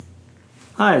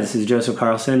Hi, this is Joseph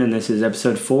Carlson, and this is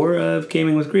episode 4 of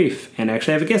Gaming with Grief. And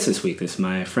actually, I have a guest this week. This is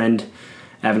my friend,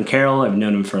 Evan Carroll. I've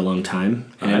known him for a long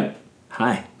time. And,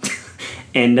 hi.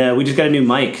 And we just got a new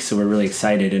mic, so we're really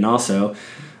excited. And also,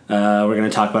 we're going to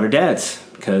talk about our dads,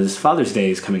 because Father's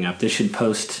Day is coming up. This should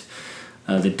post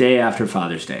the day after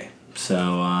Father's Day.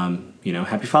 So,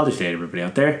 happy Father's Day to everybody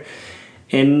out there.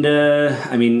 And,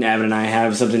 Evan and I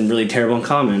have something really terrible in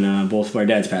common. Both of our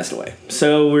dads passed away.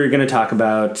 So we're going to talk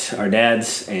about our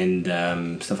dads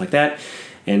and stuff like that.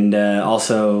 And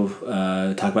also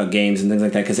talk about games and things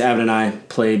like that. Because Evan and I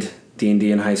played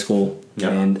D&D in high school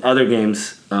and other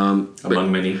games.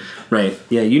 Among many. Right.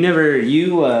 Yeah,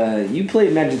 you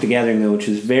played Magic the Gathering, though, which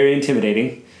was very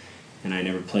intimidating. And I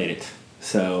never played it.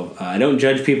 So I don't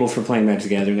judge people for playing Magic the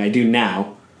Gathering. I do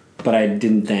now, but I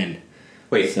didn't then.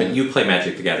 Wait, but you play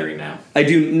Magic the Gathering now? I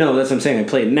do. No, that's what I'm saying. I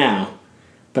play it now,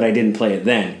 but I didn't play it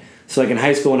then. So, like in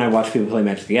high school, when I watched people play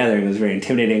Magic the Gathering, it was very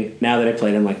intimidating. Now that I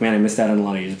played, I'm like, man, I missed out on a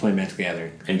lot of years of playing Magic the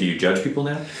Gathering. And do you judge people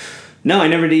now? No, I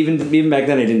never did. Even back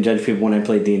then, I didn't judge people when I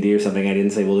played D&D or something. I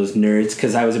didn't say, well, those nerds,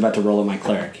 because I was about to roll up my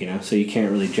cleric, So you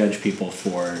can't really judge people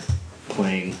for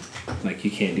playing. Like,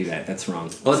 you can't do that. That's wrong.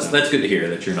 Well, that's good to hear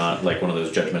that you're not, like, one of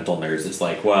those judgmental nerds. It's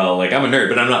like, well, like, I'm a nerd,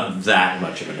 but I'm not that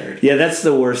much of a nerd. Yeah, that's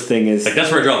the worst thing is... Like,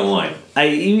 that's where I draw the line.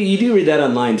 You do read that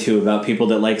online, too, about people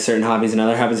that like certain hobbies and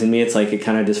other hobbies. And me, it's like it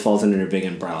kind of just falls under a big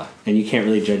umbrella. And you can't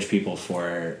really judge people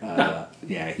for... No.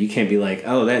 Yeah, you can't be like,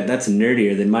 oh, that's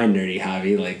nerdier than my nerdy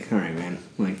hobby. Like, all right, man.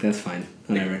 Like, that's fine.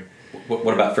 Whatever.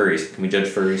 What about furries? Can we judge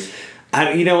furries?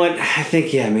 You know what? I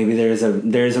think maybe there's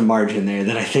a margin there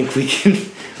that I think we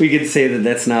could say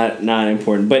that's not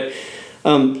important. But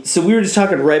so we were just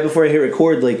talking right before I hit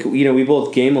record. Like we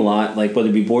both game a lot, like whether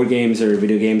it be board games or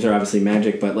video games or obviously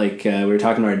Magic. But like we were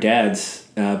talking to our dads.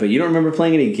 But you don't remember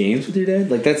playing any games with your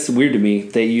dad? Like that's weird to me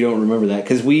that you don't remember that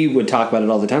because we would talk about it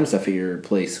all the time stuff at your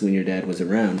place when your dad was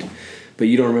around. But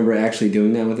you don't remember actually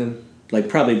doing that with him? Like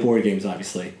probably board games,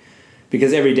 obviously.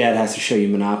 Because every dad has to show you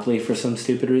Monopoly for some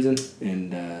stupid reason,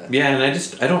 and yeah, and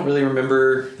I don't really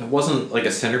remember. That wasn't like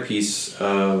a centerpiece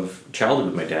of childhood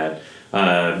with my dad.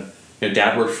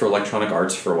 Dad worked for Electronic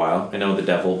Arts for a while. I know the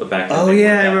devil, but back then. Oh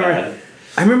yeah, I remember. Bad.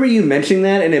 I remember you mentioning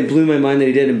that, and it blew my mind that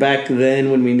he did. And back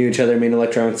then, when we knew each other,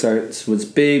 Electronic Arts was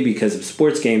big because of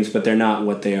sports games, but they're not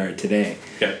what they are today.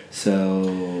 Yeah.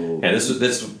 So. Yeah,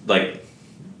 this like.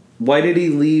 Why did he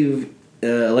leave?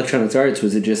 Electronic Arts,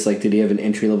 was it just like, did he have an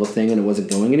entry-level thing and it wasn't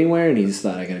going anywhere and he just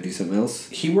thought, I gotta do something else?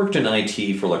 He worked in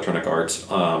IT for Electronic Arts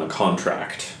on a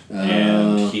contract.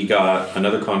 And he got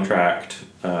another contract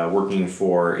working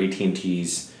for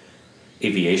AT&T's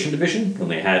aviation division, when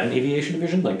they had an aviation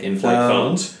division, like in-flight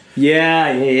phones. Yeah.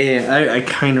 I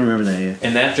kind of remember that, yeah.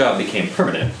 And that job became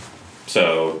permanent.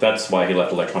 So that's why he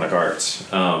left Electronic Arts.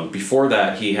 Before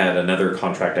that, he had another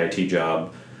contract IT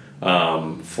job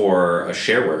for a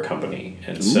shareware company,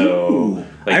 and so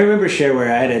I remember shareware.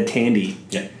 I had a Tandy,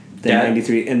 the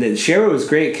 93, and the shareware was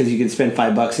great because you could spend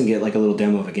 $5 and get like a little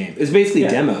demo of a game. It was basically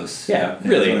demos. Yeah,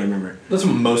 really. That's what I remember. That's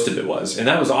what most of it was, and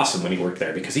that was awesome when he worked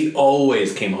there because he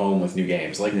always came home with new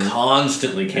games,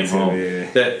 constantly came home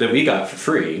that we got for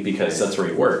free because that's where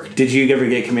he worked. Did you ever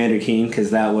get Commander Keen?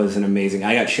 Because that was an amazing.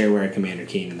 I got shareware at Commander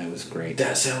Keen, and that was great.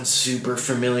 That sounds super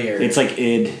familiar. It's like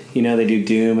id. They do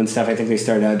Doom and stuff. I think they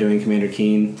started out doing Commander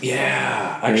Keen.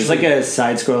 Yeah, actually, it's like a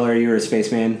side scroller. You were a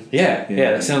spaceman. Yeah.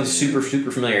 That sounds super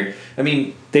familiar. I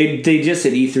mean, they just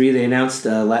at E3 they announced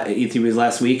E3 was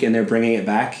last week, and they're bringing it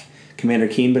back. Commander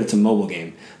Keen, but it's a mobile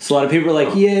game. So a lot of people are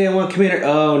like, "Yeah, I want Commander."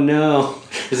 Oh no,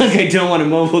 I don't want a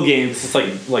mobile game. It's like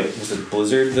was it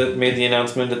Blizzard that made the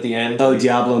announcement at the end? Oh,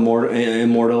 Diablo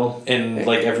Immortal, and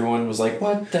everyone was like,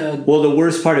 "What?" Well, the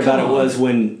worst part about it was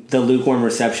when the lukewarm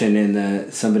reception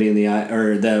and somebody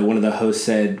in one of the hosts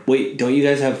said, "Wait, don't you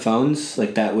guys have phones?"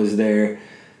 Like that was their.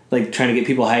 Like, trying to get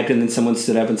people hyped, and then someone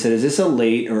stood up and said, is this a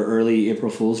late or early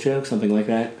April Fool's joke? Something like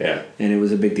that. Yeah. And it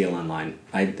was a big deal online.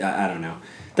 I don't know.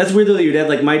 That's weird, though, that your dad...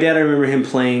 Like, my dad, I remember him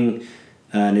playing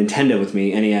Nintendo with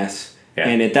me, NES. Yeah.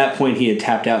 And at that point, he had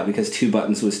tapped out because 2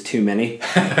 buttons was too many.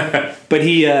 But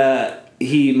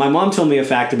my mom told me a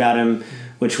fact about him,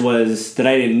 which was that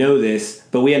I didn't know this,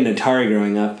 but we had an Atari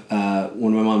growing up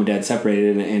when my mom and dad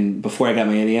separated, and before I got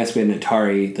my NES, we had an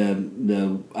Atari.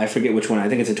 The I forget which one. I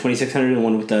think it's a 2600, the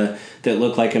one with that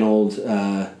looked like an old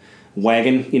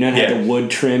wagon. It had the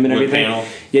wood trim and everything. Panel.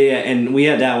 Yeah, and we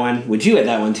had that one. Would you had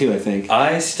that one too? I think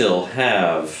I still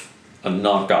have a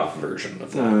knockoff version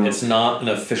of that. It's not an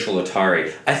official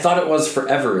Atari. I thought it was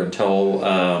forever until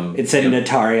it said an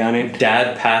Atari on it.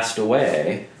 Dad passed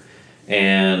away,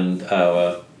 and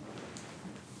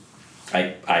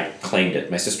I claimed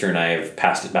it. My sister and I have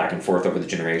passed it back and forth over the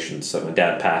generations. So my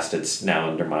dad passed, it's now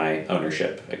under my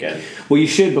ownership again. Well, you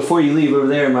should, before you leave, over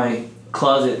there in my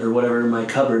closet or whatever, my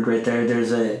cupboard right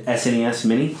there's a SNES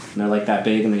Mini, and they're like that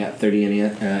big, and they got 30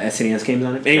 SNES games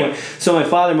on it. Anyway, so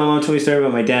my mom told me a story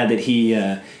about my dad that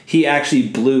he actually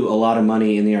blew a lot of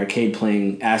money in the arcade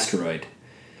playing Asteroid.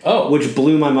 Oh. Which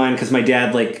blew my mind, because my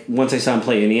dad, like, once I saw him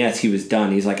play NES, he was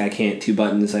done. He's like, I can't 2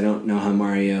 buttons, I don't know how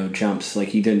Mario jumps. Like,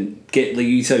 he didn't get, like,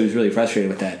 you said he was really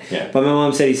frustrated with that. Yeah. But my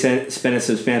mom said he spent a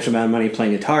substantial amount of money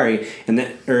playing Atari,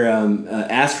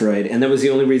 Asteroid, and that was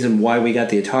the only reason why we got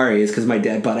the Atari, is because my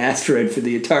dad bought Asteroid for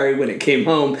the Atari when it came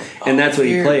home, and that's what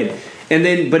he played. And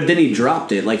then, but then he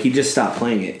dropped it, like, he just stopped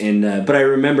playing it. And but I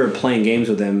remember playing games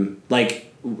with him, like,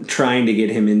 trying to get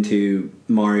him into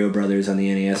Mario Brothers on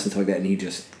the NES and stuff like that, and he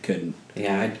just couldn't.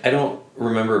 Yeah, I don't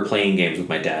remember playing games with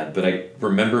my dad, but I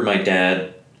remember my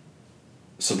dad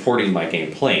supporting my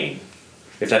game playing,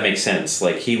 if that makes sense.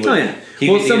 Like, he would,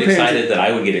 he would get excited that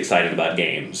I would get excited about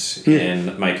games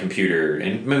and my computer.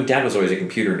 And my dad was always a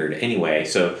computer nerd anyway,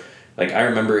 so, like, I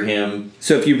remember him.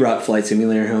 So if you brought Flight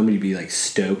Simulator home, you'd be, like,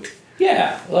 stoked?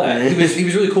 Yeah, he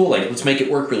was really cool. Like, let's make it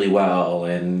work really well,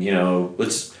 and, you know,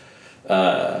 let's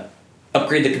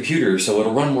upgrade the computer so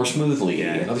it'll run more smoothly,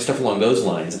 and other stuff along those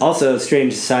lines. Also,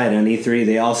 strange side, on E3,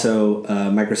 they also,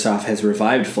 Microsoft has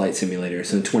revived Flight Simulator,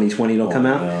 so in 2020 it'll come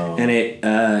out, and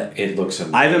it looks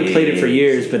amazing. I haven't played it for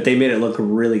years, but they made it look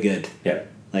really good. Yeah.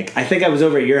 Like, I think I was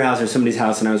over at your house or somebody's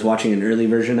house, and I was watching an early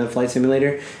version of Flight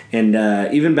Simulator,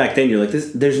 and even back then, you're like,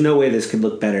 there's no way this could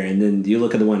look better, and then you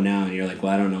look at the one now, and you're like,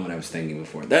 well, I don't know what I was thinking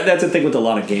before. That's the thing with a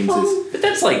lot of games. But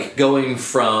that's like going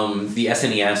from the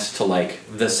SNES to, like,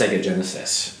 the Sega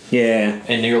Genesis. Yeah.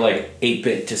 And you're like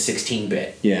 8-bit to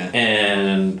 16-bit. Yeah.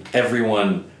 And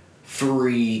everyone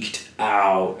freaked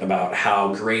out about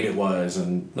how great it was,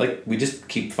 and, like, we just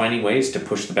keep finding ways to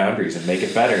push the boundaries and make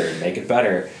it better and make it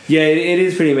better. Yeah, it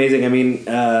is pretty amazing. I mean,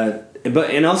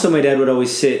 and also my dad would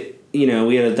always sit, you know,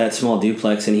 we had that small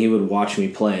duplex, and he would watch me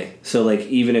play. So, like,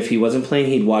 even if he wasn't playing,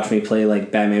 he'd watch me play,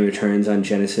 like, Batman Returns on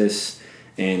Genesis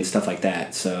and stuff like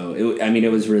that. So,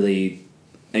 it was really,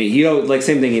 he'd always, like,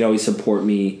 same thing, he'd always support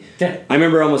me. Yeah. I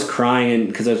remember almost crying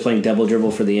because I was playing Double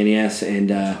Dribble for the NES,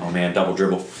 and oh man, Double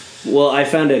Dribble. Well, I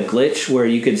found a glitch where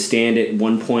you could stand at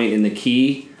one point in the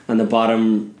key on the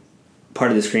bottom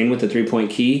part of the screen with the 3-point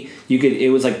key.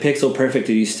 It was like pixel perfect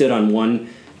if you stood on one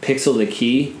pixel of the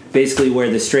key, basically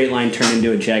where the straight line turned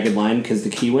into a jagged line because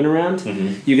the key went around.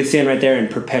 Mm-hmm. You could stand right there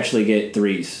and perpetually get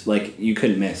threes. Like, you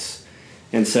couldn't miss.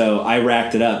 And so I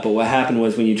racked it up. But what happened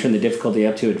was when you turn the difficulty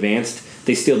up to advanced,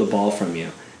 they steal the ball from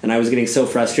you. And I was getting so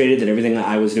frustrated that everything that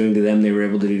I was doing to them, they were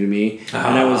able to do to me.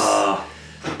 And I was...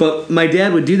 But my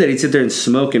dad would do that. He'd sit there and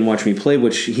smoke and watch me play,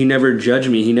 which he never judged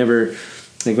me. He never,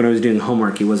 like, when I was doing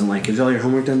homework, he wasn't like, is all your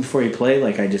homework done before you play?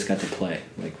 Like, I just got to play,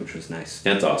 like, which was nice.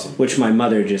 That's awesome. Which my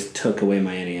mother just took away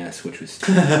my NES, which was...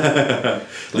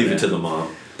 Leave it to the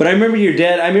mom. But I remember your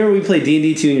dad, we played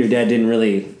D&D too, and your dad didn't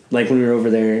really, like, when we were over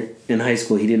there in high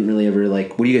school, he didn't really ever,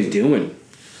 like, what are you guys doing?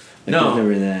 Like, no.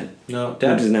 Never that. No,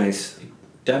 Dad. Which is nice.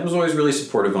 Dad was always really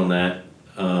supportive on that,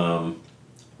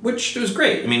 which was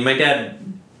great. I mean, my dad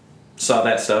saw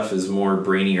that stuff as more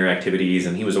brainier activities,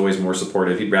 and he was always more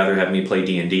supportive. He'd rather have me play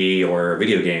D&D or a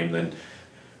video game than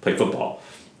play football.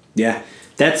 Yeah,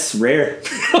 that's rare.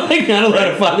 Like, not a lot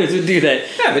of fathers would do that.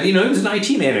 Yeah, but, you know, he was an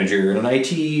IT manager and an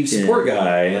IT support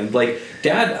guy, and, like,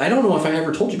 Dad, I don't know if I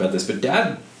ever told you about this, but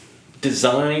Dad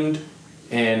designed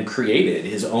and created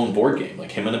his own board game,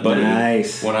 like him and a buddy.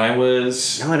 Nice. When I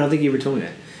was... No, I don't think you ever told me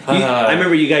that. I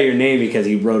remember you got your name because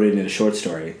he wrote it in a short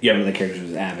story. Yeah. One of the characters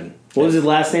was Avon. What was his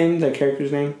last name, that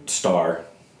character's name? Star.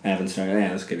 Avon Star. Yeah,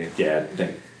 that's a good name. Yeah.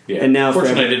 Yeah. And now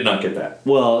fortunately, I did not get that.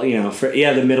 Well, you know,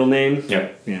 the middle name.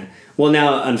 Yep. Yeah. Well,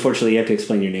 now, unfortunately, you have to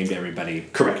explain your name to everybody.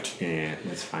 Correct. Yeah,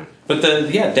 that's fine. But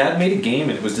Dad made a game,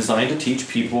 and it was designed to teach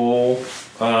people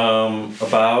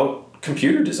about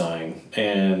computer design,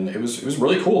 and it was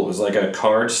really cool. It was like a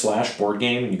card/board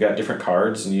game, and you got different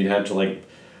cards, and you'd have to, like,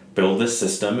 build this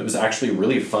system. It was actually a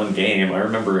really fun game. I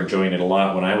remember enjoying it a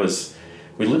lot when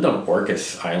we lived on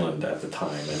Orcas Island at the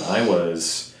time, and I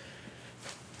was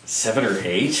 7 or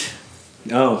 8.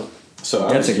 Oh, so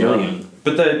I was young.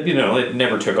 But it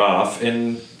never took off,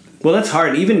 and well, that's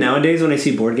hard. Even nowadays, when I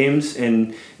see board games,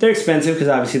 and they're expensive because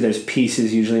obviously there's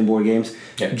pieces usually in board games.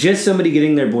 Yeah. Just somebody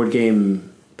getting their board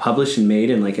game published and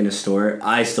made and, like, in a store,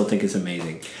 I still think is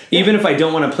amazing. Yeah. Even if I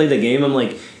don't want to play the game, I'm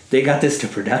like, they got this to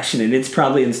production, and it's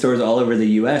probably in stores all over the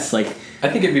U.S. Like, I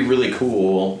think it'd be really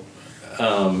cool.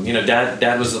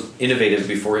 Dad was innovative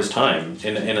before his time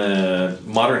in a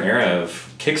modern era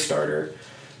of Kickstarter.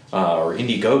 or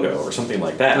Indiegogo or something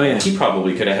like that. Oh, yeah. He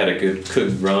probably could have had a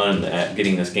good run at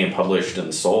getting this game published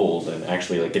and sold and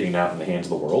actually like getting it out in the hands of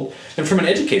the world. And from an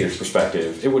educator's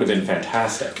perspective, it would have been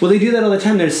fantastic. Well, they do that all the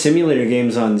time. There's simulator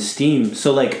games on Steam.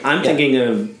 So, like, I'm thinking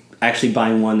of actually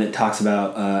buying one that talks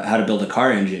about how to build a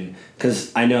car engine.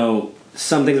 Because I know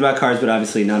some things about cars, but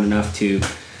obviously not enough to...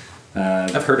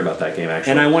 I've heard about that game,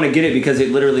 actually. And I want to get it because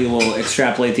it literally will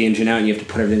extrapolate the engine out and you have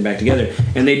to put everything back together.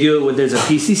 And they do it with, there's a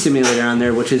PC simulator on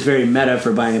there, which is very meta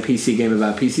for buying a PC game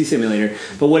about PC simulator.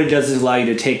 But what it does is allow you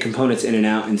to take components in and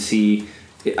out and see,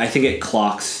 I think it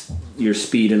clocks your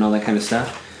speed and all that kind of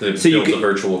stuff. It builds a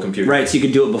virtual computer. Right, so you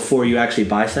could do it before you actually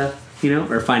buy stuff,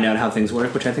 or find out how things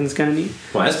work, which I think is kind of neat.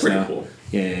 Well, that's pretty cool.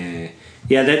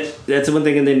 Yeah, that's one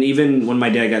thing. And then even when my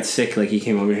dad got sick, like he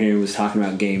came over here and was talking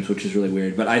about games, which is really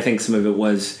weird. But I think some of it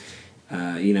was,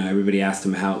 everybody asked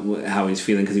him how he's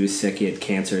feeling because he was sick. He had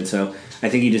cancer, and so I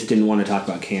think he just didn't want to talk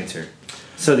about cancer.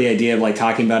 So the idea of like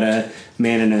talking about a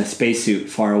man in a spacesuit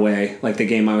far away, like the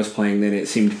game I was playing, that it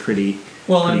seemed pretty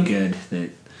good. That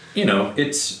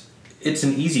it's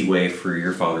an easy way for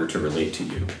your father to relate to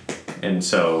you, and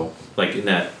so like in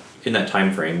that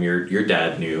time frame, your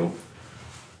dad knew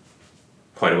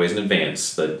quite a ways in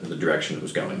advance the direction it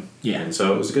was going. Yeah. And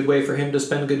so it was a good way for him to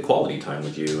spend good quality time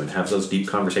with you and have those deep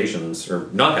conversations, or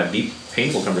not have deep,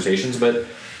 painful conversations, but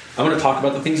I want to talk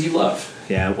about the things you love.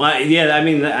 Yeah. Well, yeah, I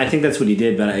mean, I think that's what he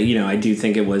did, but I do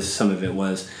think some of it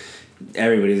was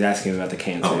everybody's asking about the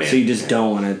cancer. Oh, man. So you just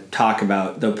don't want to talk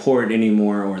about the port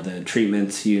anymore or the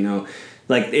treatments,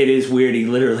 Like, it is weird. He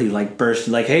literally, like, burst,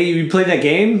 like, hey, you played that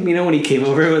game? When he came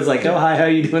over, it was like, oh, hi, how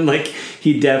you doing? Like,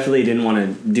 he definitely didn't want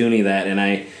to do any of that, and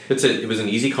it was an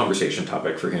easy conversation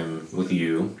topic for him with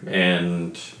you,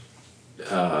 and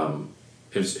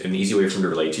it was an easy way for him to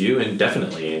relate to you, and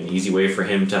definitely an easy way for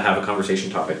him to have a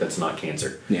conversation topic that's not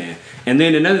cancer. Yeah. And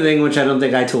then another thing, which I don't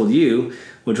think I told you,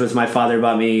 which was my father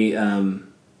bought me,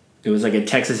 it was like a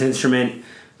Texas Instrument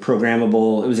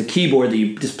programmable, it was a keyboard that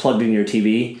you just plugged in your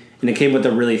TV. And it came with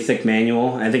a really thick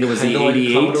manual. I think it was the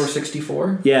 88. Like Commodore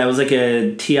 64? Yeah, it was like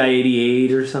a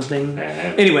TI-88 or something.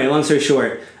 Anyway, long story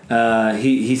short,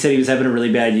 he said he was having a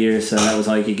really bad year, so that was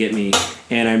all he could get me.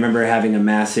 And I remember having a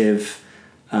massive,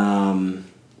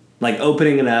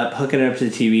 opening it up, hooking it up to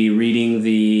the TV, reading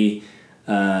the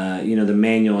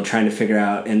manual, trying to figure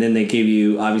out. And then they gave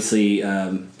you, obviously,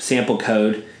 sample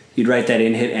code. You'd write that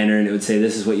in, hit enter, and it would say,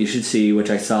 this is what you should see, which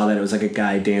I saw that it was like a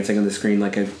guy dancing on the screen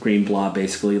like a green blob,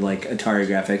 basically, like Atari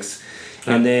graphics.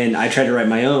 And then I tried to write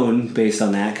my own based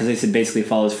on that, because they said basically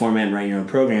follow this format and write your own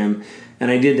program. And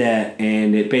I did that,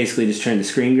 and it basically just turned the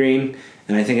screen green.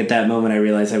 And I think at that moment I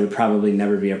realized I would probably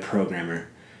never be a programmer.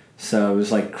 So it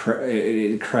was like,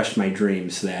 it crushed my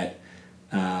dreams that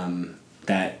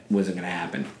that wasn't going to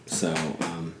happen. So,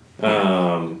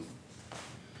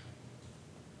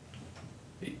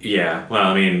 Yeah, well,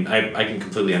 I mean, I can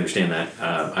completely understand that.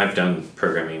 I've done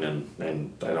programming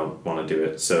and I don't want to do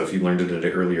it. So if you learned it at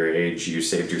an earlier age, you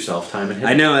saved yourself time and headache.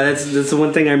 I know, that's the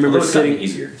one thing I remember sitting...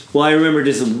 easier. Well, I remember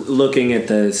just looking at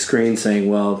the screen saying,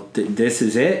 well, this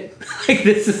is it? Like,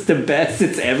 this is the best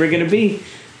it's ever going to be.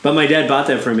 But my dad bought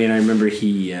that for me, and I remember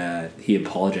he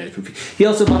apologized. He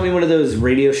also bought me one of those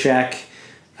Radio Shack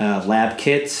lab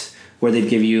kits, where they'd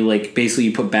give you, like, basically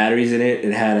you put batteries in it.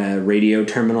 It had a radio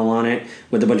terminal on it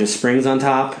with a bunch of springs on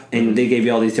top, and they gave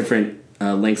you all these different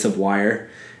lengths of wire.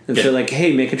 And so, like,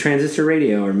 hey, make a transistor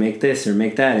radio, or make this, or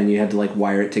make that, and you had to, like,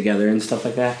 wire it together and stuff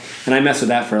like that. And I messed with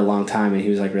that for a long time, and he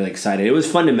was, like, really excited. It was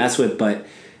fun to mess with, but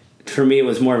for me it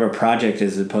was more of a project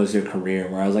as opposed to a career,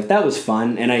 where I was like, that was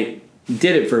fun, and I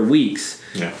did it for weeks,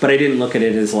 but I didn't look at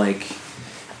it as, like,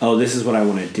 oh, this is what I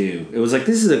want to do. It was like,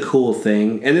 this is a cool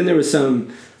thing. And then there was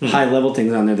some high-level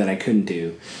things on there that I couldn't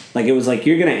do. Like, it was like,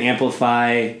 you're going to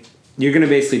amplify... You're going to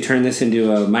basically turn this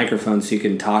into a microphone so you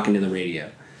can talk into the radio.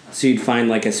 So you'd find,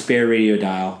 like, a spare radio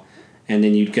dial, and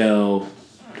then you'd go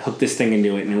hook this thing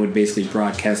into it, and it would basically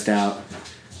broadcast out.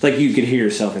 Like, you could hear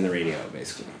yourself in the radio,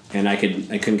 basically. And I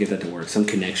couldn't get that to work. Some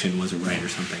connection wasn't right or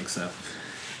something, so...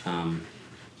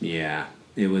 yeah,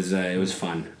 it was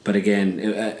fun. But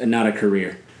again, not a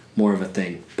career. More of a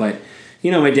thing. But,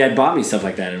 my dad bought me stuff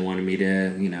like that and wanted me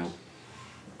to,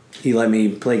 he let me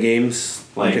play games,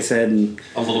 like I said. And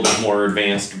a little bit more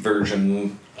advanced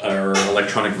version or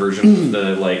electronic version of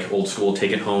the, like, old school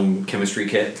take-it-home chemistry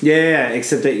kit. Yeah,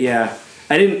 except that,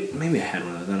 maybe I had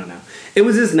one of those, I don't know. It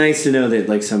was just nice to know that,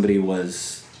 like, somebody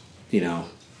was, they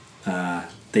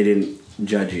didn't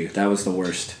judge you. That was the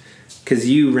worst. Because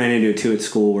you ran into it, too, at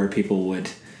school, where people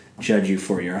would judge you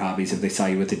for your hobbies. If they saw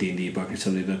you with the D&D book or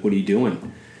something, like, what are you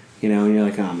doing? And you're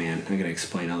like, oh man, I gotta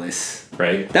explain all this.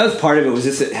 Right. That was part of it, was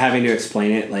just having to explain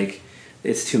it. Like,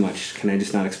 it's too much. Can I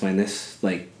just not explain this?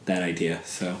 Like, that idea,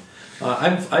 so.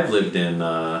 I've lived in,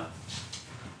 not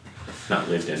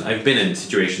lived in, I've been in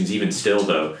situations even still,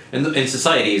 though, and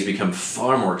society has become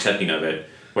far more accepting of it,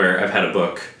 where I've had a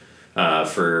book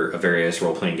for a various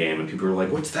role-playing game, and people were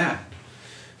like, what's that?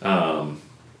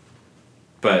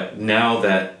 But now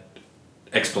that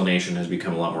explanation has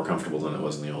become a lot more comfortable than it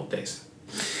was in the old days.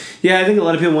 Yeah, I think a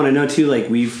lot of people want to know too. Like,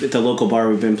 at the local bar,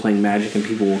 we've been playing Magic, and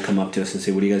people will come up to us and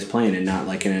say, "What are you guys playing?" And not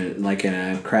like in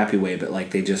a crappy way, but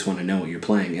like they just want to know what you're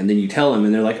playing. And then you tell them,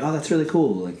 and they're like, "Oh, that's really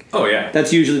cool." Like, oh yeah,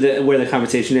 that's usually where the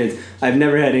conversation is. I've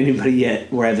never had anybody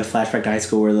yet where I have the flashback to high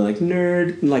school where they're like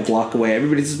nerd and like walk away.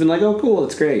 Everybody's just been like, "Oh, cool,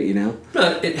 it's great," you know.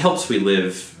 But it helps we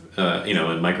live. In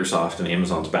Microsoft and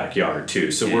Amazon's backyard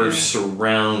too, so we're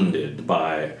surrounded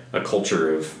by a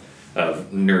culture of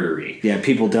nerdery. Yeah,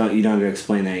 you don't have to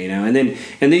explain that, you know. And then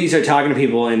you start talking to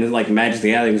people, and like Magic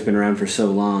the Gathering's been around for so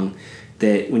long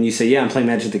that when you say, "Yeah, I'm playing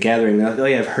Magic the Gathering," they're like, "Oh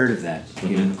yeah, I've heard of that." Mm-hmm.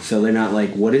 You know, so they're not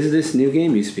like, "What is this new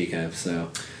game you speak of?"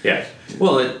 So yeah,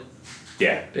 well,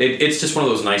 it's just one of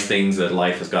those nice things that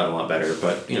life has gotten a lot better.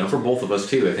 But for both of us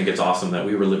too, I think it's awesome that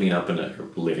we were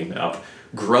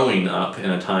growing up in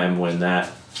a time when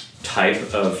that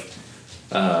type of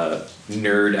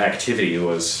nerd activity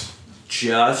was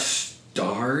just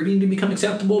starting to become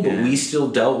acceptable, but we still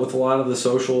dealt with a lot of the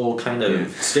social kind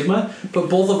of stigma. But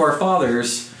both of our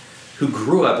fathers, who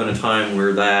grew up in a time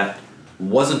where that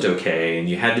wasn't okay and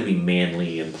you had to be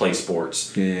manly and play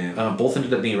sports, both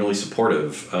ended up being really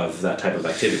supportive of that type of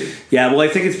activity. Yeah, well, I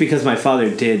think it's because my father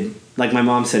did. Like my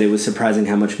mom said, it was surprising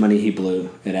how much money he blew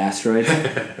at Asteroids.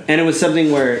 And it was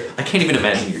something where... I can't even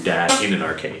imagine your dad in an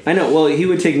arcade. I know. Well, he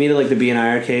would take me to like the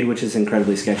B&I arcade, which is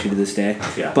incredibly sketchy to this day.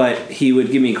 Yeah. But he would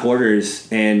give me quarters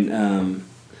and...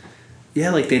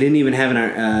 like they didn't even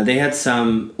have they had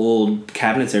some old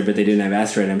cabinets there, but they didn't have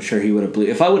Asteroid. I'm sure he would have blew...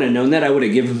 If I would have known that, I would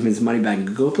have given him his money back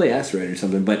and go play Asteroid or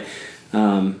something. But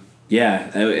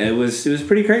it was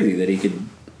pretty crazy that he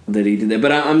did that.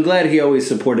 But I'm glad he always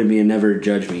supported me and never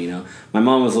judged me, you know. My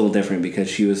mom was a little different because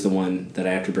she was the one that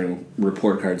I have to bring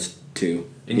report cards to.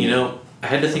 And I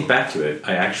had to think back to it.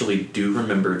 I actually do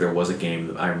remember there was a game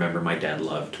that I remember my dad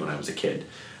loved when I was a kid.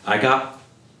 I got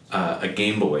a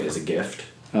Game Boy as a gift.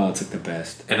 Oh, it's like the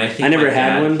best. And I think my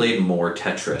dad played more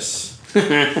Tetris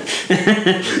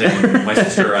than my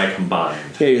sister or I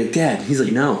combined. Yeah, you're like, Dad. He's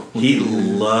like, no. He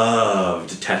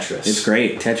loved Tetris. It's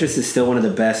great. Tetris is still one of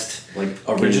the best. Like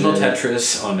original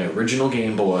Tetris on the original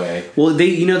Game Boy. Well,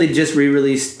 they just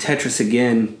re-released Tetris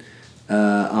again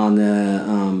on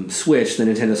the Switch, the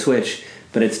Nintendo Switch,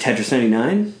 but it's Tetris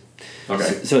 99.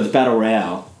 Okay. So it's Battle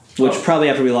Royale, which probably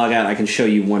after we log out, I can show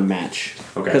you one match.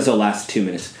 Okay. Because it'll last 2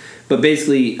 minutes. But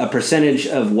basically, a percentage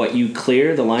of what you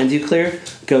clear, the lines you clear,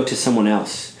 go to someone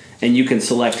else. And you can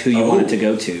select who you want it to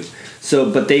go to. So,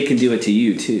 but they can do it to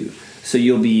you, too. So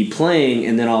you'll be playing,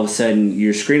 and then all of a sudden,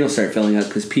 your screen will start filling up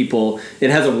because it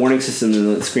has a warning system,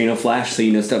 and the screen will flash so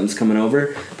you know something's coming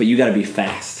over. But you got to be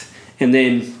fast. And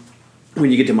then when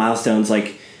you get to milestones,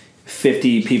 like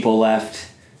 50 people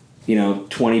left,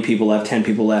 20 people left, 10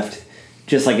 people left,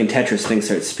 just like in Tetris, things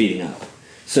start speeding up.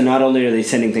 So not only are they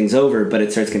sending things over, but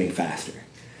it starts getting faster.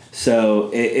 So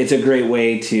it's a great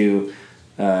way to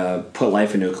put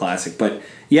life into a classic. But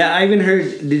yeah, I even heard.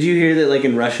 Did you hear that like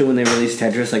in Russia when they released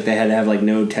Tetris, like they had to have like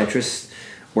no Tetris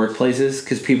workplaces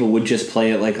because people would just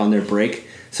play it like on their break.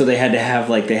 So they had to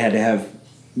have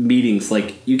meetings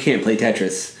like you can't play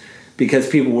Tetris because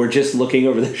people were just looking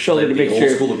over their shoulder to make sure. The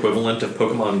old school equivalent of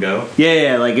Pokemon Go.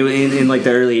 Yeah, like in like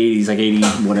the early 80s, like 80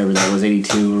 whatever that was,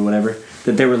 82 or whatever.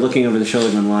 That they were looking over the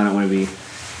shoulder going, well, I don't want to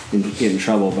get in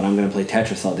trouble, but I'm going to play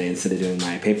Tetris all day instead of doing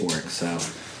my paperwork. So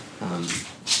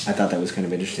I thought that was kind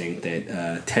of interesting that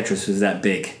Tetris was that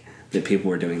big that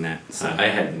people were doing that. So. I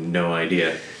had no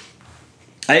idea.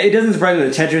 It doesn't surprise me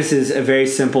that Tetris is a very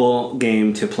simple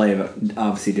game to play, but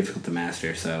obviously difficult to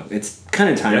master. So it's kind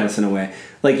of timeless in a way.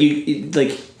 Like the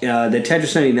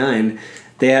Tetris 99,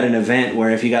 they had an event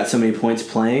where if you got so many points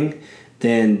playing,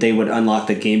 then they would unlock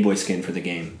the Game Boy skin for the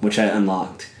game, which I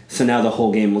unlocked. So now the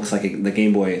whole game looks like the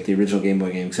Game Boy, the original Game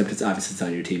Boy game, except it's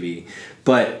on your TV.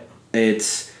 But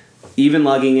it's even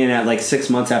logging in at like 6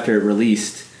 months after it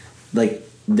released, like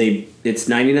it's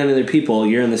 99 other people.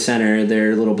 You're in the center.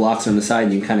 There are little blocks on the side,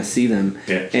 and you can kind of see them.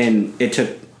 Yeah. And it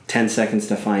took 10 seconds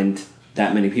to find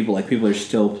that many people. Like people are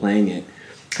still playing it,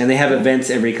 and they have events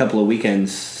every couple of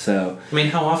weekends. So I mean,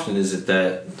 how often is it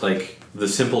that like the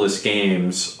simplest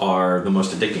games are the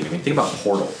most addicting? I mean, think about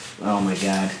Portal. Oh my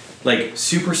god. Like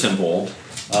super simple.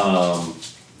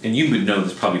 and you would know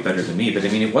this probably better than me, but I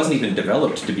mean, it wasn't even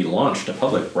developed to be launched to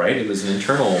public, right? It was an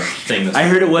internal thing. I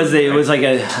heard it was like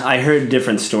I heard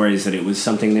different stories that it was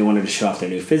something they wanted to show off their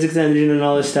new physics engine and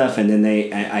all this stuff, and then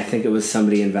I think it was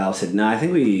somebody in Valve said, "No, I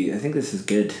think this is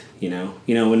good." You know,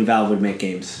 when Valve would make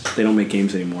games, they don't make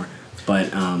games anymore,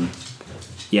 but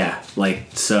yeah, like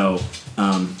so.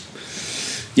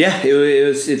 Yeah,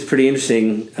 it's pretty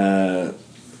interesting,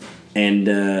 and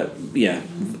yeah,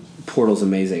 Portal's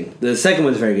amazing. The second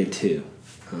one's very good too.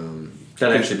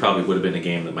 That actually probably would have been a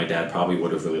game that my dad probably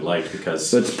would have really liked because...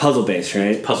 So it's puzzle based,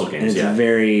 right? Puzzle games, and it's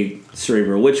very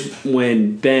cerebral, which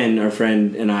when Ben, our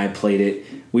friend, and I played it,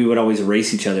 we would always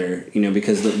race each other,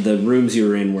 because the rooms you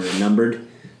were in were numbered.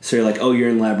 So you're like, oh, you're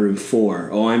in lab room 4.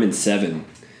 Oh, I'm in 7.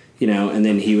 And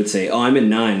then he would say, oh, I'm in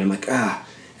 9. I'm like, ah.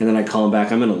 And then I call him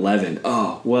back, I'm in 11.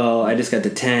 Oh, well, I just got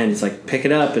to 10. It's like, pick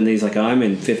it up. And then he's like, oh, I'm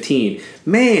in 15.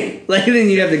 Man! Like,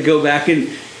 then you have to go back and...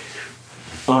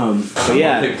 but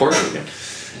yeah. Play Portal again.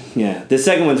 Yeah. The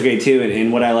second one's great, too.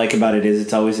 And what I like about it is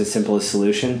it's always the simplest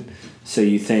solution. So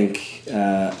you think,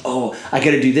 oh, I got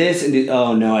to do this.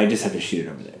 Oh, no, I just have to shoot it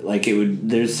over there. Like,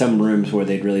 there's some rooms where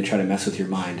they'd really try to mess with your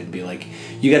mind and be like,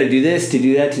 you got to do this, to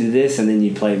do that, to do this. And then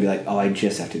you'd play and be like, oh, I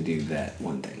just have to do that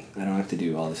one thing. I don't have to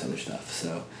do all this other stuff.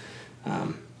 So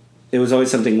it was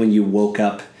always something when you woke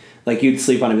up, like you'd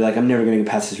sleep on it and be like, I'm never going to get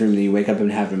past this room. And then you wake up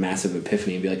and have a massive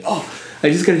epiphany and be like, oh, I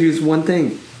just got to do this one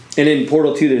thing. And in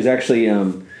Portal 2, there's actually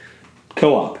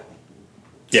co-op.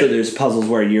 Yeah. So there's puzzles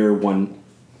where you're one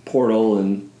portal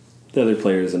and the other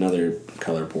player is another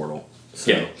color portal.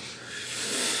 So,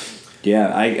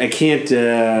 yeah, I can't...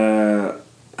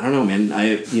 I don't know, man.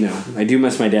 I do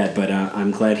miss my dad, but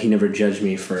I'm glad he never judged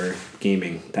me for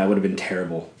gaming. That would have been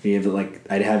terrible.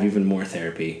 I'd have even more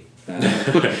therapy. No.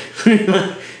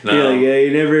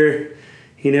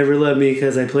 He never loved me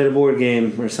because I played a board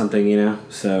game or something,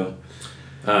 So,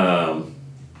 I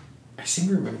seem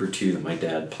to remember too that my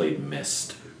dad played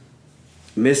Myst.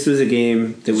 Myst was a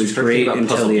game that was great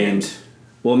until the end.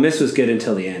 Well, Myst was good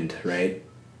until the end, right?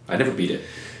 I never beat it.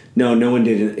 No one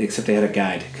did it except they had a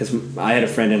guide. Because I had a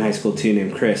friend in high school too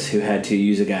named Chris who had to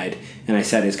use a guide. And I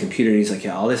sat at his computer and he's like,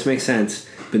 yeah, all this makes sense.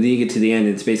 But then you get to the end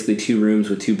and it's basically 2 rooms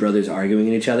with 2 brothers arguing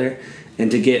at each other.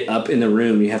 And to get up in the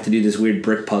room, you have to do this weird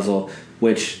brick puzzle,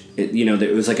 which,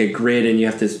 it was like a grid and you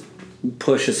have to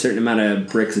push a certain amount of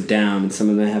bricks down. And some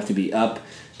of them have to be up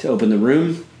to open the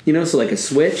room, so like a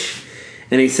switch.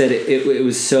 And he said it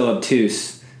was so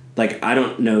obtuse. Like, I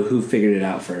don't know who figured it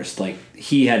out first. Like,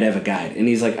 he had to have a guide. And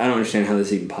he's like, I don't understand how this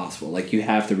is even possible. Like, you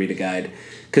have to read a guide.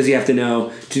 Because you have to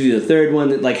know to do the third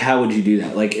one. Like, how would you do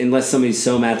that? Like, unless somebody's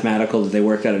so mathematical that they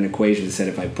worked out an equation that said,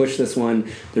 if I push this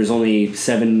one, there's only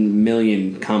 7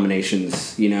 million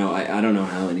combinations. I don't know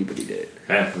how anybody did it.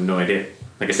 I have no idea.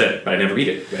 Like I said, I never beat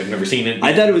it. I've never seen it.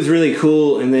 I thought it was really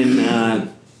cool. And then...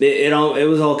 It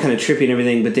was all kind of trippy and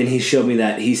everything, but then he showed me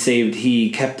that he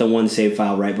kept the one save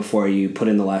file right before you put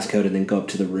in the last code and then go up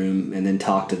to the room and then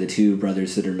talk to the 2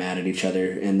 brothers that are mad at each other.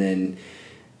 And then,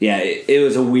 yeah, it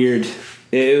was weird.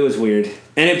 And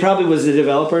it probably was the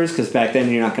developers, because back then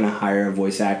you're not going to hire a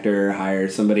voice actor or hire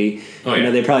somebody. Oh,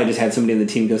 yeah. They probably just had somebody in the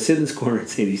team go sit in this corner and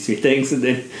say these 3 things and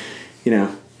then,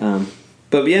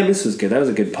 But yeah, this was good. That was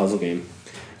a good puzzle game.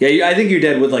 Yeah, I think your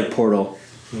dad would like Portal.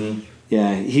 Mm-hmm.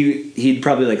 Yeah, he'd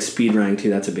probably like speedrunning too.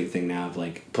 That's a big thing now of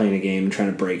like playing a game and trying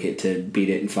to break it to beat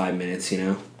it in 5 minutes,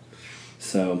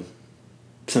 So,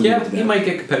 he might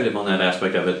get competitive on that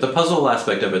aspect of it. The puzzle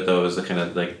aspect of it though is the kind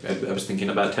of like I was thinking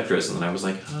about Tetris and then I was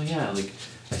like, oh yeah, like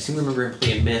I seem to remember him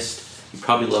playing Myst. You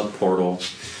probably love Portal.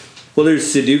 Well,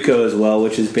 there's Sudoku as well,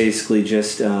 which is basically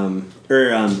just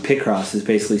Picross is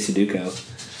basically Sudoku.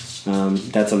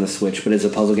 That's on the Switch, but it's a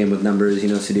puzzle game with numbers.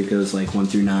 Sudoku is like 1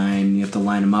 through 9. You have to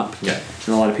line them up. Yeah.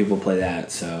 And a lot of people play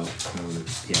that, so,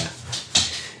 yeah.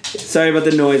 Sorry about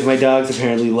the noise. My dogs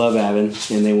apparently love Avin,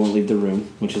 and they won't leave the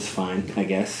room, which is fine, I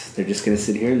guess. They're just going to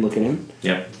sit here and look at him.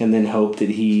 Yep. And then hope that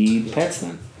he pets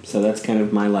them. So that's kind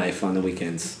of my life on the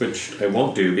weekends. Which I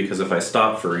won't do, because if I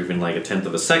stop for even like a tenth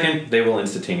of a second, they will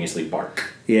instantaneously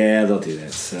bark. Yeah, they'll do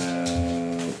that.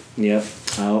 So, yep.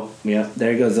 Oh, yep.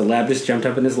 There he goes. The lab just jumped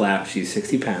up in his lap. She's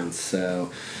 60 pounds.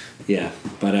 So, yeah.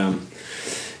 But,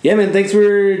 yeah, man, thanks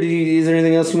is there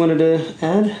anything else you wanted to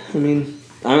add? I mean,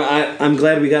 I'm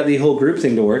glad we got the whole group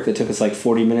thing to work. That took us like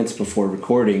 40 minutes before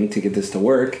recording to get this to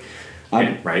work.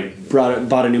 Right.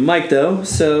 Bought a new mic, though,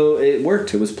 so it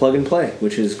worked. It was plug and play,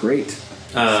 which is great.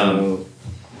 Yeah,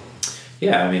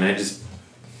 I mean, I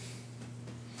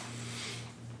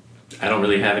don't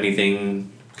really have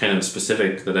anything kind of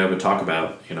specific that I would talk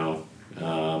about,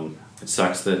 It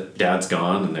sucks that Dad's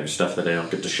gone and there's stuff that I don't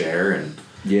get to share, and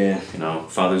Yeah.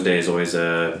 Father's Day is always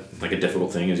a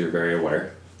difficult thing, as you're very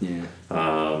aware. Yeah.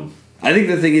 I think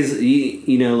the thing is,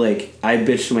 like, I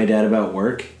bitched to my dad about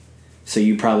work, so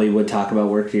you probably would talk about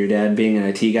work to your dad. Being an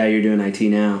IT guy, you're doing IT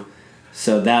now.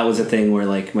 So that was a thing where,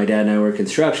 like, my dad and I were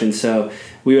construction, so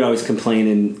we would always complain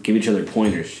and give each other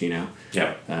pointers,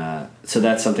 Yeah. So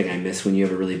that's something I miss when you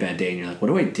have a really bad day and you're like, what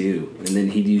do I do? And then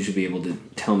he'd usually be able to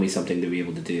tell me something to be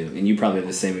able to do. And you probably have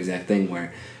the same exact thing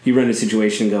where you run a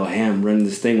situation and go, hey, I'm running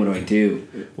this thing, what do I do?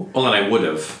 Well, and I would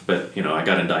have, but, I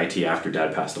got into IT after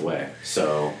Dad passed away,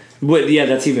 so... But yeah,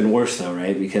 that's even worse though,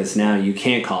 right? Because now you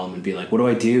can't call him and be like, what do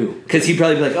I do? Because he'd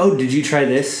probably be like, oh, did you try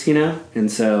this,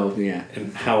 And so, yeah.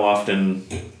 And how often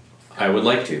I would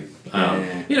like to.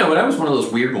 But I was one of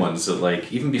those weird ones that,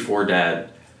 like, even before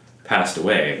Dad passed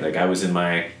away, like, I was in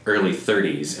my early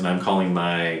 30s, and I'm calling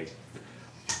my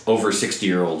over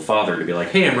 60-year-old father to be like,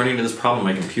 hey, I'm running into this problem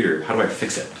on my computer. How do I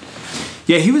fix it?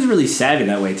 Yeah, he was really savvy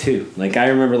that way, too. Like, I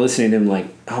remember listening to him like,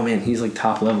 oh, man, he's, like,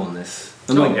 top level on this.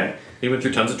 Yeah. He went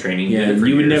through tons of training. Yeah,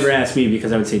 you would never ask me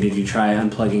because I would say, did you try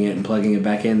unplugging it and plugging it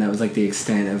back in? That was like the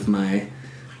extent of my,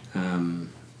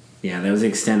 that was the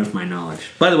extent of my knowledge.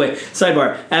 By the way,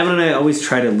 sidebar, Evan and I always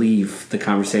try to leave the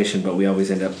conversation, but we always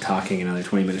end up talking another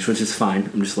 20 minutes, which is fine.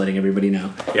 I'm just letting everybody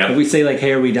know. Yeah. If we say like,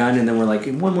 hey, are we done? And then we're like,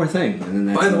 one more thing. And then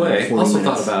that's by the way, also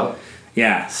minutes. Thought about.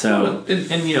 Yeah, so.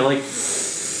 And like,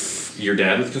 your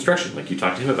dad with construction, like you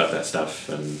talked to him about that stuff.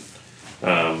 And,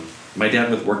 my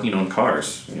dad was working on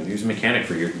cars. He was a mechanic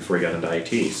for years before he got into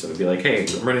IT. So it'd be like, hey,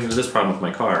 I'm running into this problem with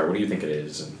my car. What do you think it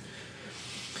is? And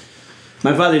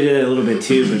my father did it a little bit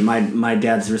too, but my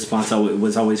dad's response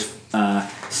was always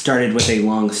started with a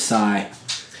long sigh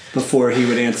before he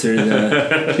would answer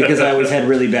because I always had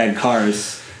really bad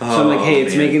cars. So I'm like, hey,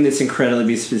 it's making this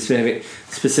incredibly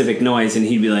specific noise, and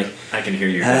he'd be like, I can hear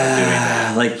your dad doing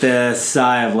that. Like the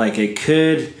sigh of like it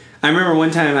could. I remember one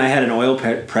time I had an oil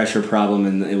pressure problem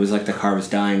and it was like the car was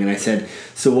dying, and I said,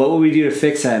 so what would we do to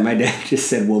fix that? And my dad just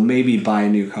said, well, maybe buy a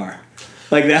new car.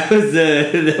 Like that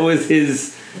was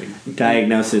his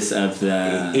diagnosis of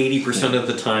the... 80% of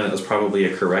the time that was probably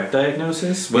a correct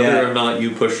diagnosis, whether or not you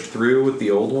pushed through with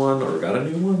the old one or got a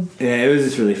new one. Yeah, it was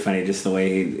just really funny just the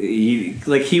way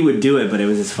he would do it, but it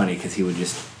was just funny because he would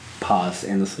just pause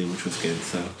endlessly, which was good,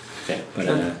 so... Yeah. But,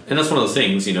 and that's one of those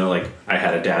things, like I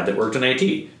had a dad that worked in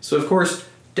IT. So, of course,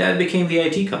 Dad became the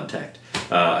IT contact.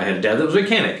 I had a dad that was a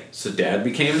mechanic. So, Dad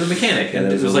became the mechanic. And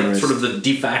it was like sort of the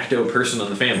de facto person in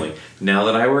the family. Now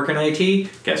that I work in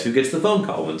IT, guess who gets the phone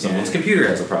call when someone's computer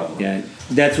has a problem? Yeah.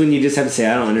 That's when you just have to say,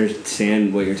 I don't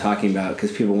understand what you're talking about,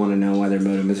 because people want to know why their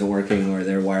modem isn't working or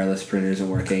their wireless printer isn't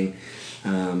working.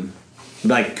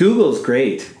 Like, Google's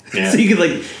great. Yeah. So you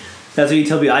could, that's what you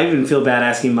tell people. I even feel bad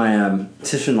asking my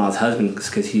sister-in-law's husband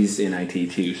because he's in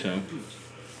IT too. So,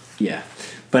 yeah.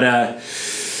 But,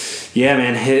 yeah,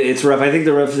 man, it's rough. I think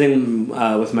the rough thing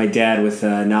with my dad with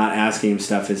not asking him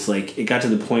stuff is, like, it got to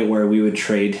the point where we would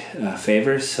trade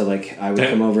favors. So, like, I would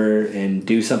come over and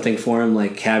do something for him,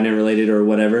 like cabinet-related or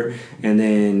whatever, and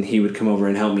then he would come over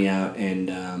and help me out.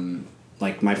 And,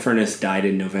 like, my furnace died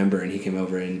in November, and he came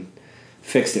over and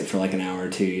fixed it for like an hour or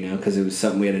two, because it was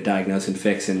something we had to diagnose and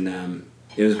fix, and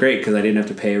it was great because I didn't have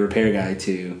to pay a repair guy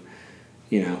to,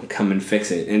 come and fix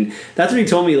it. And that's what he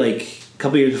told me like a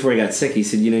couple years before he got sick. He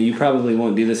said, you probably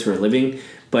won't do this for a living,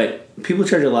 but people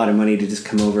charge a lot of money to just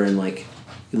come over and like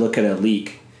look at a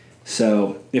leak.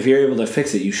 So if you're able to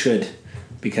fix it, you should,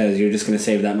 because you're just going to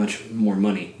save that much more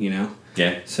money,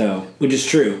 Yeah. So, which is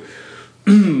true.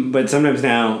 But sometimes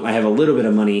now I have a little bit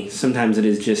of money. Sometimes it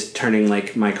is just turning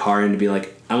like my car in to be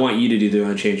like, I want you to do the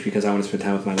oil change because I want to spend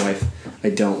time with my wife. I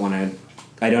don't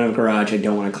have a garage. I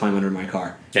don't want to climb under my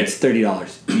car. Yeah. It's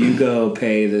 $30. You go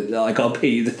pay I'll pay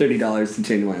you the $30 to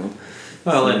change my oil.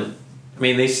 Well, and I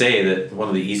mean, they say that one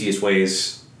of the easiest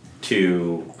ways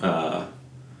to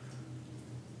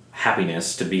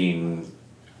happiness, to being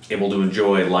able to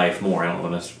enjoy life more, I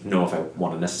don't know if I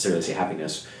want to necessarily say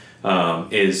happiness,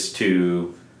 is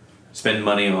to spend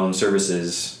money on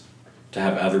services to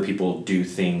have other people do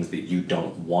things that you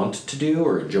don't want to do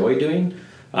or enjoy doing,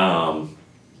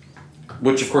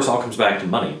 which of course all comes back to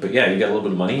money. But yeah, you got a little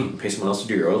bit of money, you can pay someone else to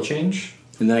do your oil change.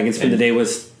 And then I can spend the day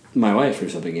with my wife or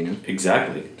something,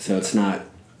 Exactly. So it's not,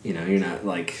 you're not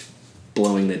like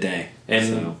blowing the day.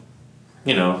 And,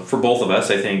 for both of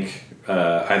us, I think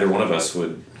either one of us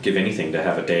would give anything to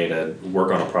have a day to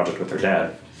work on a project with our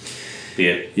dad. Be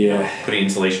it putting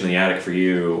insulation in the attic for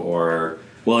you, or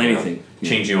anything.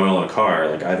 Changing oil in a car.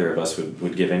 Like either of us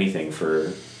would give anything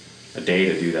for a day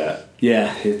to do that.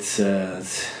 Yeah, it's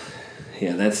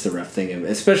that's the rough thing,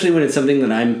 especially when it's something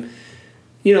that I'm,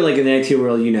 like in the IT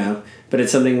world, but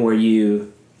it's something where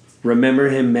you remember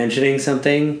him mentioning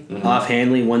something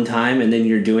offhandedly one time, and then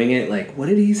you're doing it like, what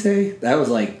did he say? That was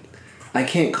like, I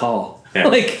can't call. Yeah.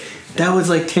 Like, that was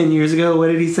like 10 years ago. What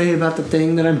did he say about the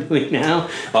thing that I'm doing now?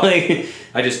 Like,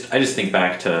 I just think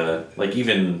back to, like,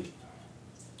 even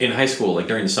in high school, like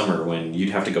during the summer when you'd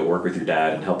have to go work with your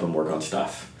dad and help him work on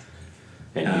stuff.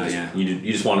 And you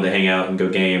just wanted to hang out and go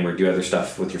game or do other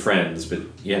stuff with your friends, but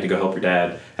you had to go help your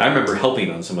dad. And I remember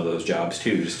helping on some of those jobs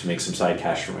too, just to make some side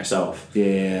cash for myself.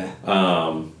 Yeah.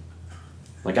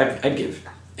 Like I'd give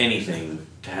anything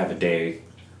to have a day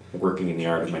working in the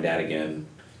yard with my dad again.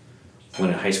 When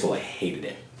in high school, I hated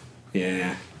it.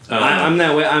 Yeah. I'm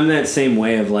that way. I'm that same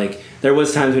way of like, there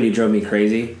was times when he drove me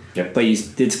crazy. Yep. But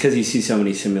it's because you see so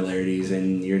many similarities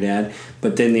in your dad.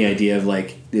 But then the idea of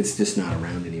like, it's just not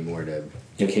around anymore to...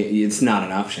 it's not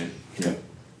an option. You know?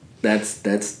 That's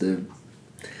the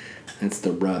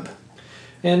rub.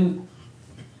 And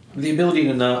the ability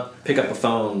to not pick up a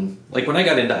phone, like when I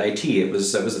got into IT, that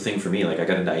was a thing for me. Like I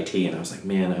got into IT and I was like,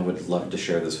 man, I would love to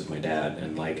share this with my dad.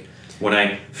 And like when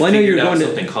I figured out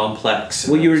something complex.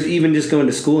 Well, you were even just going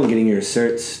to school and getting your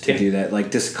certs to do that.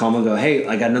 Like just call and go, hey,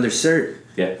 I got another cert.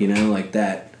 Yeah. You know, like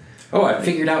that. Oh, I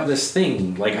figured out this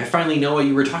thing. Like I finally know what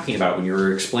you were talking about when you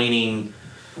were explaining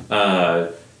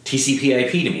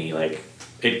TCP/IP to me. Like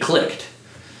it clicked.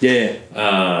 Yeah.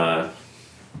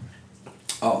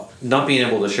 Not being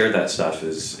able to share that stuff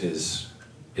is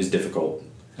difficult.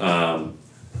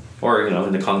 Or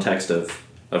in the context of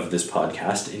this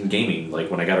podcast in gaming,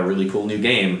 like when I got a really cool new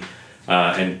game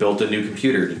and built a new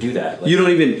computer to do that. Like, you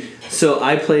don't even. So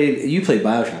you played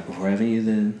BioShock before, haven't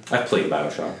you? I've played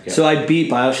BioShock. Yeah. So I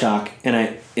beat BioShock,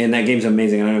 and that game's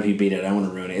amazing. I don't know if you beat it. I don't want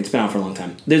to ruin it. It's been out for a long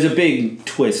time. There's a big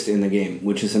twist in the game,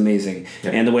 which is amazing,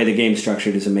 and the way the game's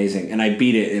structured is amazing. And I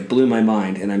beat it. It blew my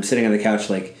mind. And I'm sitting on the couch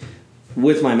like,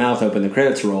 with my mouth open, the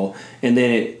credits roll, and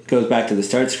then it goes back to the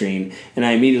start screen, and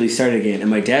I immediately start again, and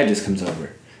my dad just comes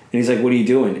over. And he's like, what are you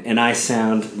doing? And I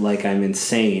sound like I'm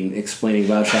insane explaining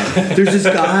BioShock. There's this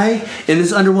guy in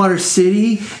this underwater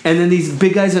city, and then these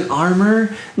big guys in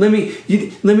armor. Let me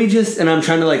just... And I'm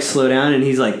trying to, like, slow down, and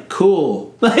he's like,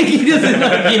 cool. Like, he doesn't,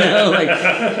 like,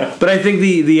 like... But I think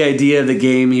the idea of the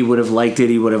game, he would have liked it.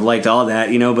 He would have liked all that,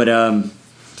 but...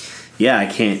 Yeah, I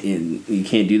can't... You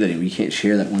can't do that. You can't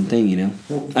share that one thing,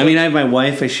 I mean, I have my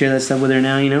wife. I share that stuff with her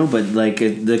now, but, like,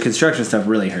 the construction stuff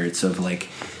really hurts. So, like...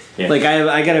 Yeah. Like,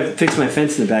 I gotta fix my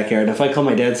fence in the backyard. If I call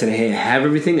my dad and say, hey, I have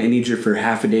everything, I need you for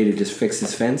half a day to just fix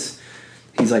this fence.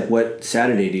 He's like, what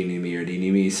Saturday do you need me? Or do you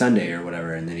need me Sunday or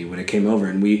whatever? And then he would have came over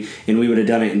and we would have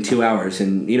done it in 2 hours.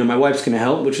 And, my wife's gonna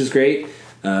help, which is great.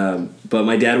 But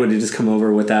my dad would have just come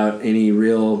over without any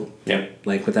real,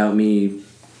 like, without me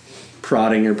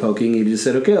prodding or poking. He just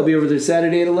said, okay, I'll be over there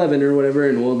Saturday at 11 or whatever,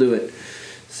 and we'll do it.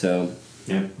 So,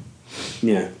 yeah.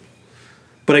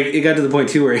 But it got to the point,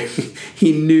 too, where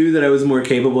he knew that I was more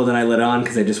capable than I let on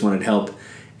because I just wanted help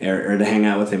or to hang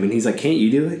out with him. And he's like, can't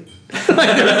you do it?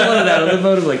 Like, there was one of that on the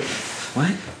phone. I was like,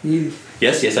 what?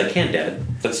 Yes, I can, Dad.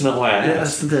 That's not why I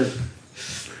asked.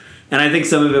 And I think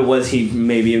some of it was he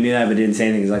maybe knew that but didn't say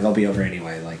anything. He's like, I'll be over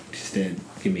anyway. Like, just to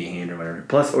give me a hand or whatever.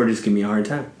 Plus, or just give me a hard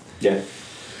time. Yeah.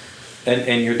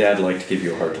 And your dad liked to give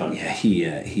you a hard time. Yeah,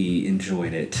 he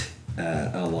enjoyed it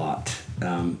a lot.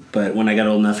 But when I got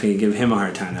old enough to give him a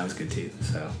hard time, that was good too.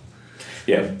 So,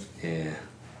 yeah.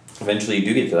 Eventually, you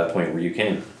do get to that point where you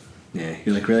can. Yeah,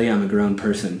 you're like, really, I'm a grown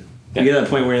person. Yeah. You get to that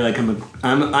point where you're like,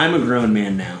 I'm a grown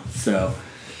man now. So,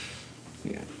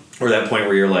 yeah. Or that point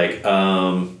where you're like,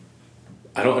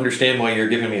 I don't understand why you're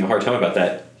giving me a hard time about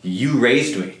that. You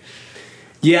raised me.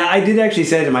 Yeah, I did actually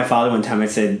say to my father one time.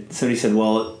 Somebody said,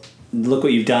 well, look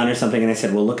what you've done or something, and I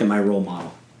said, well, look at my role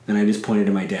model, and I just pointed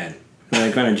to my dad.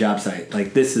 Like on a job site,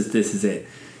 like this is it.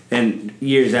 And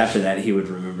years after that, he would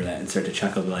remember that and start to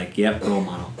chuckle, be like, "Yep, role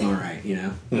model, all right,"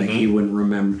 Like he wouldn't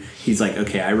remember. He's like,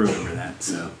 "Okay, I remember that."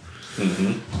 So,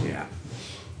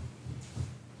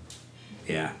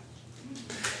 yeah,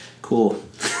 cool.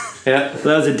 Yeah, so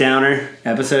that was a downer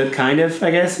episode, kind of.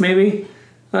 I guess maybe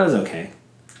that was okay.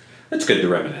 It's good to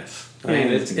reminisce. I mean,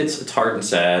 it's hard and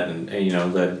sad, and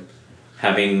that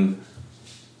having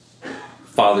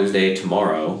Father's Day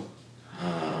tomorrow.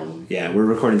 Yeah, we're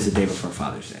recording this the day before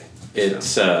Father's Day.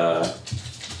 It's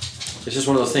just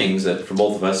one of those things that for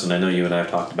both of us, and I know you and I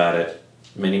have talked about it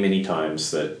many, many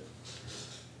times, that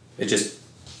it just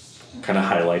kind of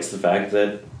highlights the fact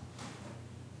that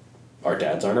our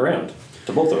dads aren't around,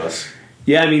 to both of us.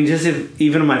 Yeah, I mean, just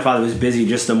even if my father was busy,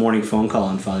 just a morning phone call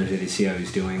on Father's Day to see how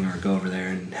he's doing, or go over there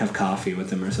and have coffee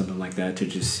with him or something like that to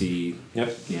just see.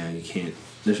 Yep. Yeah, you can't.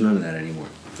 There's none of that anymore.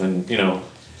 And,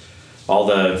 all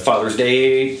the Father's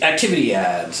Day activity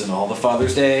ads and all the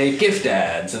Father's Day gift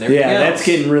ads and everything else. That's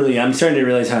getting really... I'm starting to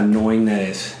realize how annoying that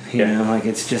is. You know, like,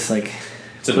 it's just like...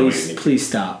 It's please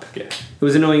stop. Yeah. It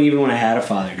was annoying even when I had a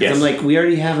father. Because Yes. I'm like, we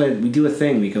already have we do a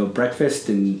thing. We go breakfast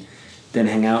and then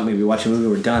hang out, maybe watch a movie,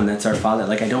 we're done. That's our father.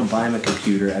 Like, I don't buy him a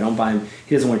computer. I don't buy him...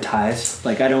 He doesn't wear ties.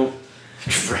 Like, I don't...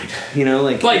 Right. You know,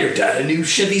 like... Buy your dad a new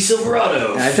Chevy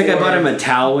Silverado. I think I bought him a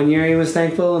towel one year, he was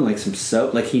thankful, and like some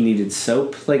soap. Like, he needed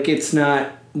soap. Like, it's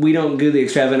not... We don't do the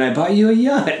extravagant, I bought you a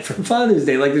yacht for Father's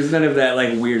Day. Like, there's none of that,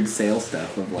 like, weird sale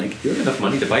stuff of, like... You have enough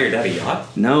money to buy your dad a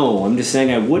yacht? No, I'm just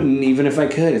saying I wouldn't, even if I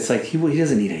could. It's like, he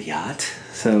doesn't need a yacht.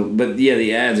 So, but yeah,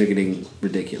 the ads are getting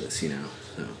ridiculous, you know.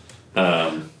 So.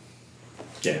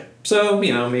 Yeah. So,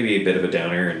 you know, maybe a bit of a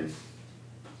downer, and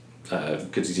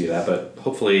could see that, but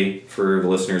hopefully for the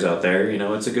listeners out there, you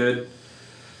know, it's a good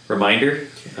reminder.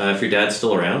 If your dad's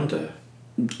still around,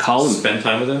 Call him. Spend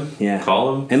time with him. Yeah.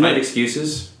 Call him. And find like,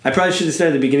 excuses. I probably should have said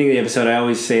at the beginning of the episode, I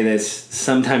always say this,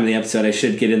 sometime in the episode, I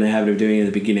should get in the habit of doing it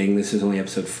at the beginning. This is only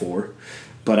episode 4.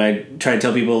 But I try to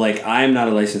tell people, like, I'm not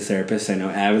a licensed therapist. I know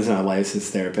Avin's not a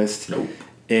licensed therapist. Nope.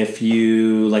 If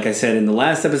you, like I said in the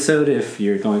last episode, if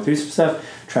you're going through some stuff,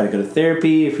 try to go to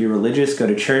therapy. If you're religious, go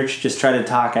to church. Just try to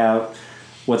talk out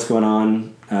what's going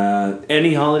on.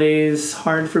 Any holiday is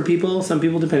hard for people. Some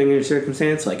people, depending on your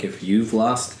circumstance. Like, if you've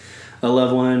lost a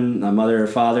loved one, a mother or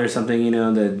father or something, you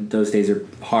know, those days are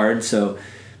hard. So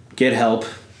get help.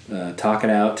 Talk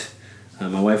it out.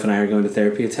 My wife and I are going to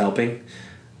therapy. It's helping.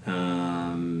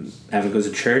 Avin goes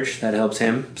to church. That helps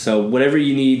him. So whatever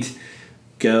you need,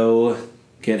 go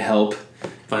get help.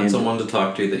 Find someone to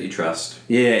talk to that you trust.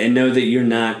 Yeah, and know that you're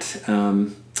not...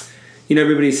 you know,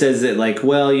 everybody says that, like,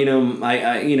 well, you know,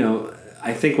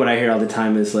 I think what I hear all the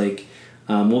time is, like,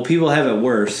 well, people have it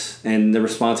worse. And the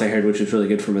response I heard, which was really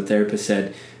good from a therapist,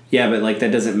 said, yeah, but, like,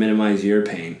 that doesn't minimize your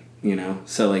pain, you know?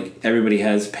 So, like, everybody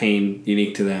has pain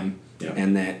unique to them. Yeah.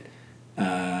 And that,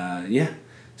 yeah.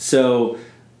 So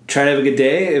try to have a good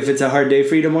day. If it's a hard day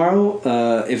for you tomorrow,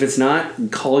 if it's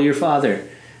not, call your father.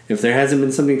 If there hasn't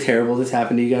been something terrible that's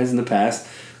happened to you guys in the past,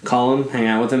 call him, hang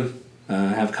out with him,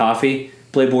 have coffee,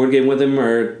 play board game with him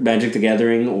or Magic the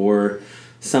Gathering or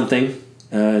something.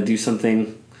 Do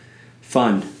something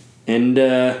fun. And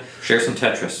share some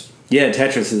Tetris. Yeah,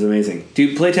 Tetris is amazing.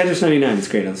 Dude, play Tetris 99. It's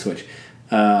great on Switch.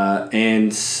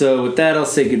 And so with that, I'll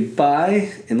say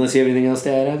goodbye. Unless you have anything else to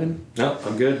add, Evan? No,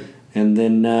 I'm good. And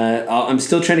then I'm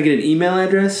still trying to get an email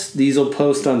address. These will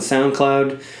post on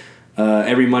SoundCloud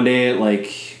every Monday at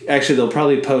actually, they'll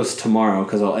probably post tomorrow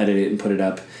because I'll edit it and put it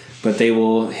up. But they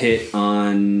will hit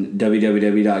on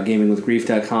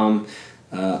www.gamingwithgrief.com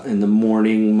in the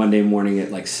morning, Monday morning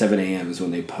at 7 a.m. is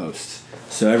when they post.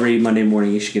 So every Monday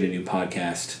morning you should get a new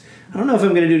podcast. I don't know if I'm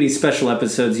going to do any special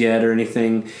episodes yet or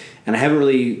anything. And I haven't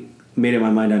really made up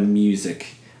my mind on music.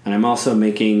 And I'm also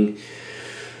making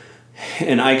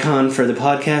an icon for the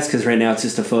podcast because right now it's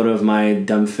just a photo of my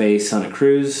dumb face on a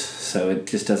cruise, so it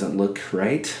just doesn't look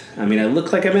right. I mean, I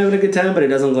look like I'm having a good time, but it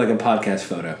doesn't look like a podcast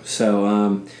photo.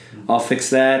 So I'll fix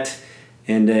that.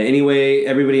 And anyway,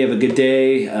 everybody have a good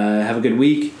day, have a good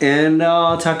week, and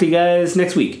I'll talk to you guys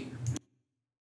next week.